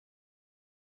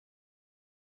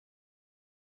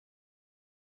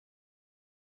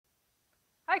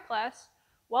Hi class,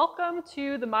 welcome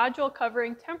to the module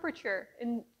covering temperature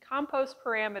in compost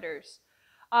parameters.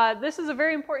 This is a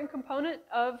very important component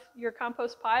of your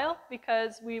compost pile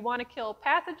because we want to kill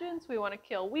pathogens, we want to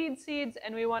kill weed seeds,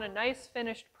 and we want a nice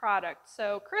finished product.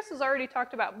 So Chris has already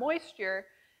talked about moisture,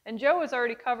 and Joe has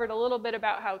already covered a little bit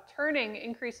about how turning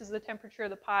increases the temperature of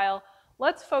the pile.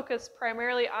 Let's focus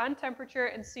primarily on temperature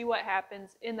and see what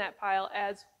happens in that pile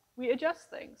as we adjust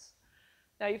things.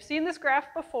 Now you've seen this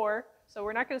graph before, so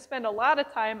we're not going to spend a lot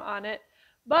of time on it,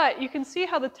 but you can see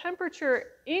how the temperature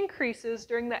increases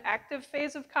during the active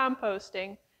phase of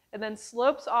composting and then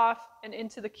slopes off and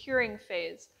into the curing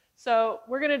phase. So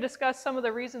we're going to discuss some of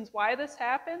the reasons why this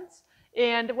happens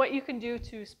and what you can do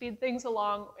to speed things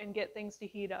along and get things to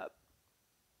heat up.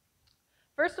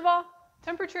 First of all,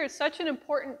 temperature is such an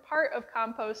important part of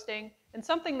composting and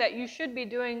something that you should be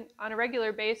doing on a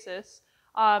regular basis.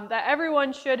 That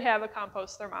everyone should have a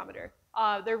compost thermometer.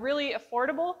 They're really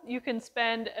affordable. You can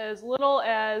spend as little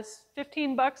as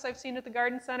 15 bucks I've seen at the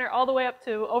garden center, all the way up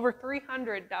to over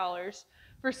 $300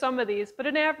 for some of these, but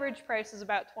an average price is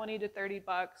about 20 to 30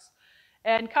 bucks.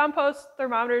 And compost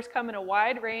thermometers come in a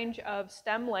wide range of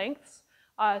stem lengths.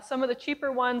 Some of the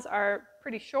cheaper ones are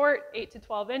pretty short, 8 to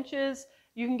 12 inches.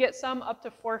 You can get some up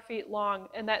to 4 feet long,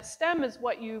 and that stem is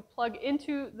what you plug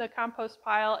into the compost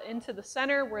pile, into the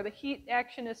center where the heat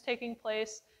action is taking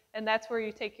place, and that's where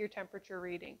you take your temperature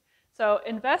reading. So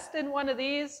invest in one of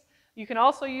these. You can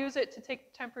also use it to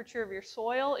take the temperature of your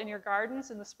soil in your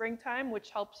gardens in the springtime,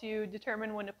 which helps you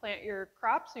determine when to plant your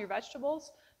crops and your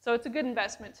vegetables. So it's a good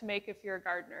investment to make if you're a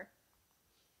gardener.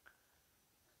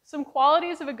 Some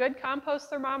qualities of a good compost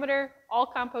thermometer. All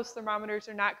compost thermometers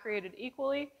are not created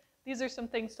equally. These are some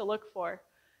things to look for.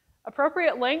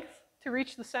 Appropriate length to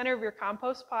reach the center of your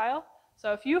compost pile.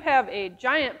 So if you have a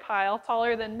giant pile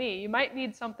taller than me, you might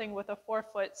need something with a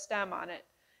 4-foot stem on it.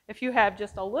 If you have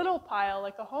just a little pile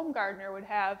like a home gardener would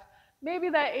have, maybe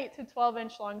that 8 to 12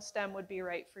 inch long stem would be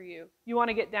right for you. You want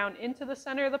to get down into the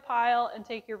center of the pile and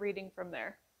take your reading from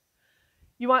there.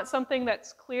 You want something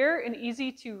that's clear and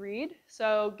easy to read,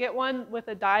 so get one with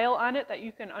a dial on it that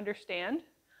you can understand.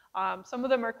 Some of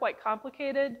them are quite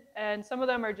complicated, and some of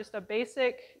them are just a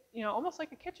basic, almost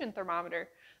like a kitchen thermometer.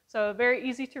 So very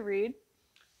easy to read.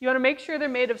 You want to make sure they're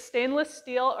made of stainless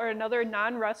steel or another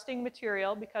non-rusting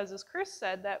material because, as Chris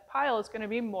said, that pile is going to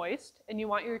be moist, and you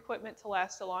want your equipment to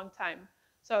last a long time.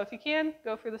 So if you can,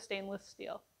 go for the stainless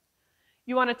steel.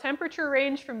 You want a temperature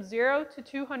range from 0 to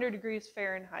 200 degrees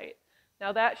Fahrenheit.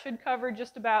 Now that should cover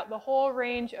just about the whole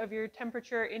range of your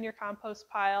temperature in your compost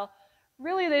pile.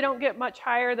 Really, they don't get much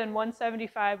higher than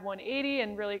 175, 180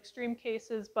 in really extreme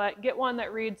cases, but get one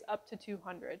that reads up to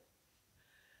 200.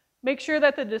 Make sure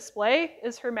that the display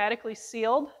is hermetically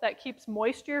sealed. That keeps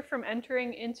moisture from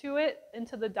entering into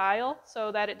the dial,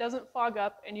 so that it doesn't fog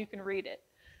up and you can read it.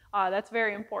 That's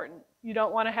very important. You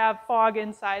don't want to have fog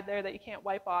inside there that you can't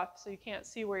wipe off, so you can't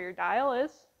see where your dial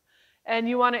is. And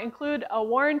you want to include a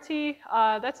warranty.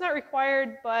 That's not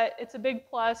required, but it's a big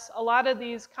plus. A lot of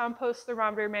these compost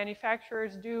thermometer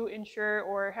manufacturers do insure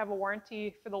or have a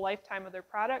warranty for the lifetime of their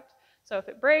product. So if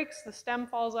it breaks, the stem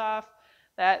falls off,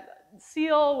 that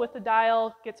seal with the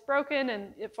dial gets broken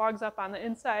and it fogs up on the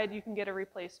inside, you can get a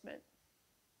replacement.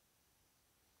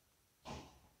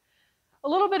 A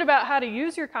little bit about how to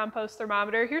use your compost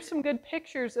thermometer. Here's some good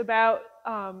pictures about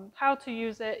how to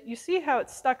use it. You see how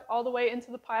it's stuck all the way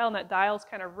into the pile and that dial's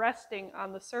kind of resting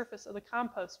on the surface of the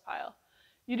compost pile.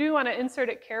 You do want to insert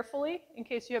it carefully in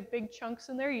case you have big chunks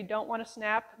in there. You don't want to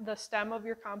snap the stem of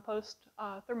your compost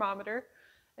thermometer,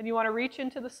 and you want to reach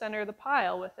into the center of the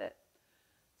pile with it.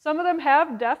 Some of them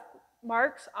have depth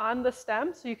marks on the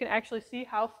stem, so you can actually see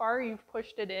how far you've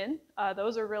pushed it in.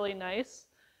 Those are really nice.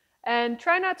 And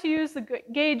try not to use the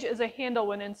gauge as a handle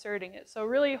when inserting it. So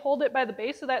really hold it by the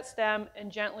base of that stem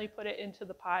and gently put it into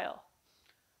the pile.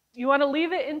 You want to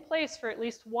leave it in place for at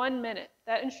least 1 minute.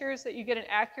 That ensures that you get an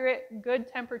accurate, good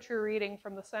temperature reading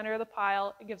from the center of the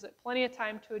pile. It gives it plenty of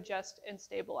time to adjust and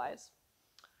stabilize.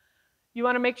 You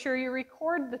want to make sure you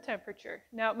record the temperature.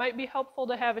 Now, it might be helpful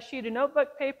to have a sheet of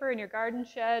notebook paper in your garden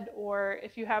shed, or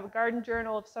if you have a garden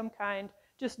journal of some kind,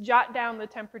 just jot down the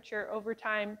temperature. Over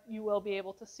time. You will be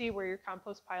able to see where your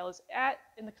compost pile is at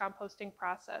in the composting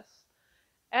process.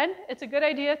 And it's a good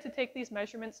idea to take these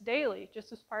measurements daily,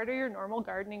 just as part of your normal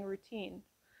gardening routine.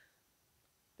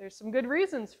 There's some good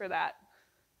reasons for that.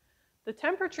 The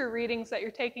temperature readings that you're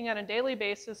taking on a daily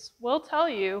basis will tell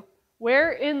you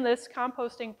where in this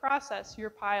composting process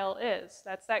your pile is.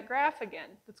 That's that graph again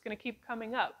that's going to keep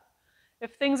coming up.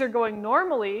 If things are going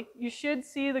normally, you should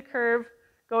see the curve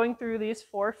going through these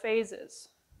 4 phases.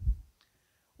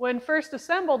 When first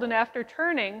assembled and after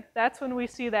turning, that's when we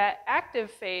see that active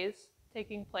phase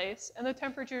taking place, and the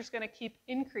temperature is going to keep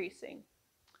increasing.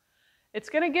 It's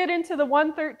going to get into the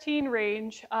 113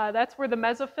 range. That's where the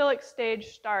mesophilic stage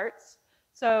starts.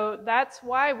 So that's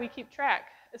why we keep track.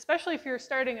 Especially if you're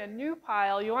starting a new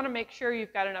pile, you want to make sure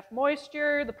you've got enough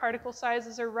moisture, the particle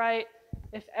sizes are right.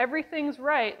 If everything's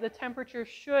right, the temperature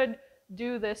should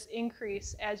do this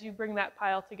increase as you bring that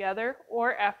pile together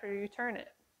or after you turn it.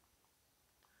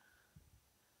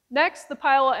 Next, the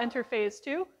pile will enter phase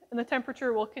 2, and the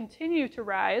temperature will continue to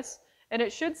rise, and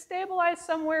it should stabilize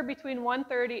somewhere between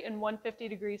 130 and 150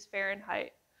 degrees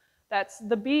Fahrenheit. That's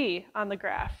the B on the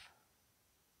graph.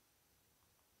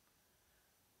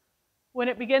 When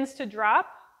it begins to drop,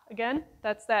 again,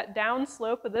 that's that down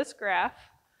slope of this graph.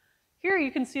 Here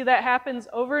you can see that happens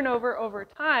over and over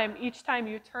time, each time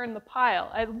you turn the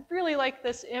pile. I really like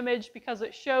this image because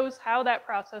it shows how that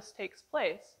process takes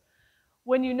place.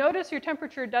 When you notice your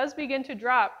temperature does begin to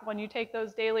drop when you take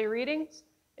those daily readings,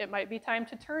 it might be time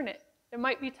to turn it. It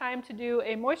might be time to do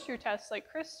a moisture test like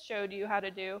Chris showed you how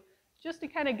to do, just to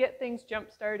kind of get things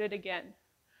jump-started again.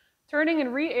 Turning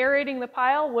and re-aerating the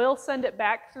pile will send it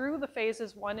back through the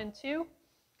phases 1 and 2,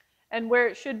 and where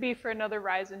it should be for another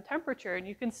rise in temperature. And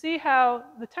you can see how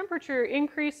the temperature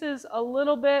increases a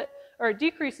little bit, or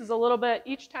decreases a little bit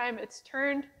each time it's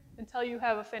turned until you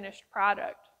have a finished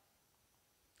product.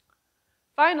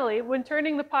 Finally, when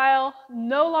turning the pile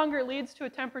no longer leads to a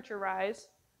temperature rise,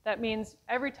 that means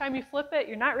every time you flip it,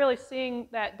 you're not really seeing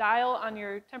that dial on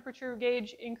your temperature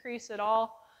gauge increase at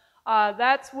all.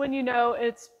 That's when you know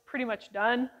it's pretty much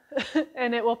done,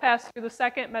 and it will pass through the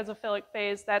second mesophilic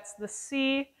phase. That's the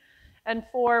C and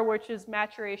 4, which is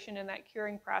maturation and that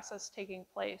curing process taking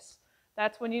place.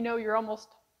 That's when you know you're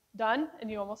almost done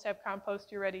and you almost have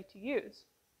compost you're ready to use.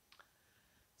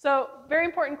 So, very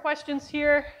important questions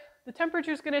here. The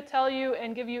temperature is going to tell you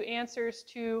and give you answers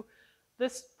to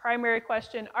this primary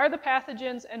question: are the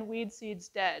pathogens and weed seeds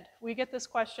dead? We get this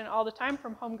question all the time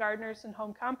from home gardeners and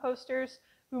home composters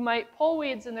who might pull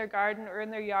weeds in their garden or in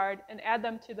their yard and add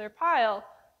them to their pile,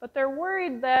 but they're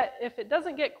worried that if it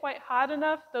doesn't get quite hot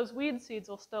enough, those weed seeds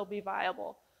will still be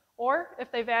viable. Or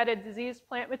if they've added diseased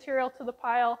plant material to the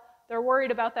pile, they're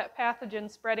worried about that pathogen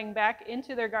spreading back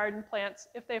into their garden plants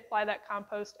if they apply that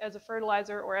compost as a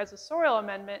fertilizer or as a soil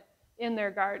amendment in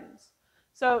their gardens.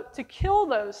 So to kill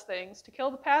those things, to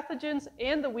kill the pathogens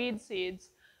and the weed seeds,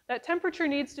 that temperature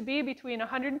needs to be between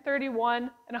 131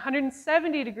 and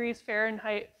 170 degrees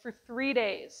Fahrenheit for 3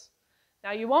 days.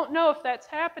 Now you won't know if that's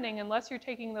happening unless you're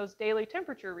taking those daily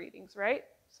temperature readings, right?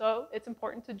 So it's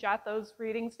important to jot those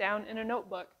readings down in a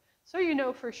notebook so you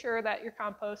know for sure that your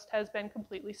compost has been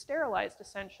completely sterilized,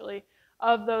 essentially,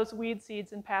 of those weed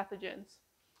seeds and pathogens.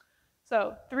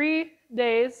 So 3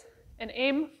 days, and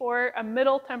aim for a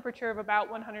middle temperature of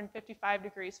about 155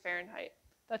 degrees Fahrenheit.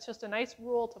 That's just a nice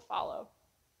rule to follow.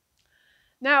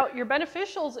 Now, your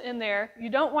beneficials in there, you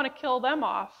don't want to kill them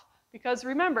off, because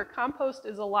remember, compost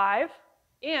is alive,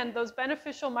 and those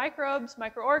beneficial microbes,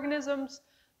 microorganisms,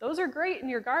 those are great in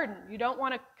your garden. You don't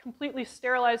want to completely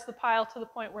sterilize the pile to the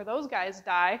point where those guys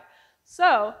die,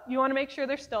 so you want to make sure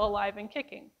they're still alive and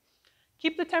kicking.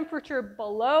 Keep the temperature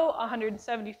below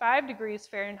 175 degrees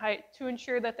Fahrenheit to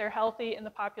ensure that they're healthy and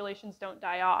the populations don't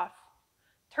die off.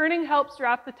 Turning helps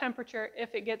drop the temperature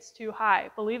if it gets too high.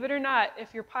 Believe it or not,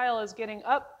 if your pile is getting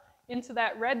up into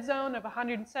that red zone of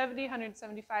 170,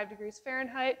 175 degrees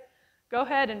Fahrenheit, go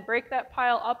ahead and break that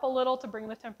pile up a little to bring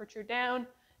the temperature down,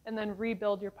 and then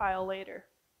rebuild your pile later.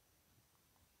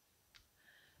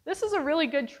 This is a really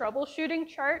good troubleshooting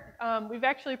chart. We've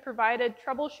actually provided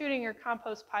troubleshooting your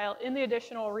compost pile in the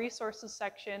additional resources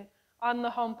section on the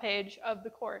homepage of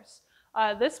the course.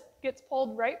 This gets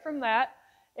pulled right from that.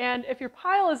 And if your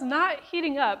pile is not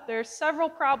heating up, there's several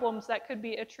problems that could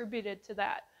be attributed to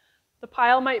that. The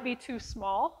pile might be too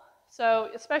small. So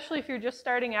especially if you're just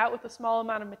starting out with a small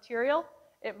amount of material,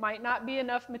 it might not be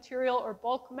enough material or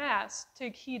bulk mass to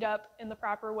heat up in the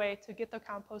proper way to get the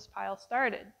compost pile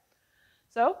started.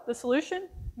 So the solution,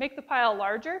 make the pile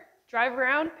larger, drive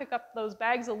around, pick up those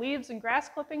bags of leaves and grass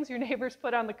clippings your neighbors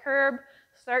put on the curb,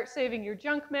 start saving your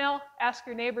junk mail, ask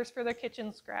your neighbors for their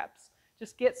kitchen scraps.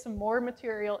 Just get some more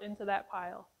material into that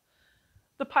pile.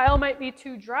 The pile might be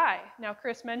too dry. Now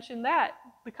Chris mentioned that.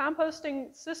 The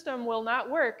composting system will not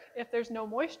work if there's no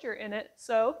moisture in it,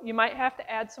 so you might have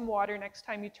to add some water next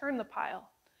time you turn the pile.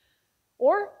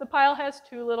 Or the pile has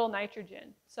too little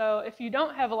nitrogen. So if you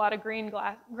don't have a lot of green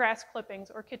grass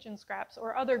clippings or kitchen scraps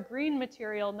or other green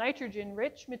material,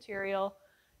 nitrogen-rich material,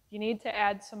 you need to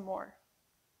add some more.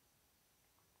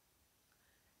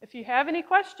 If you have any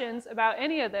questions about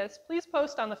any of this, please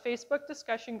post on the Facebook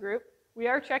discussion group. We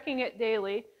are checking it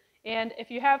daily. And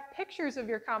if you have pictures of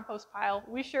your compost pile,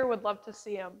 we sure would love to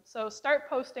see them. So start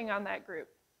posting on that group.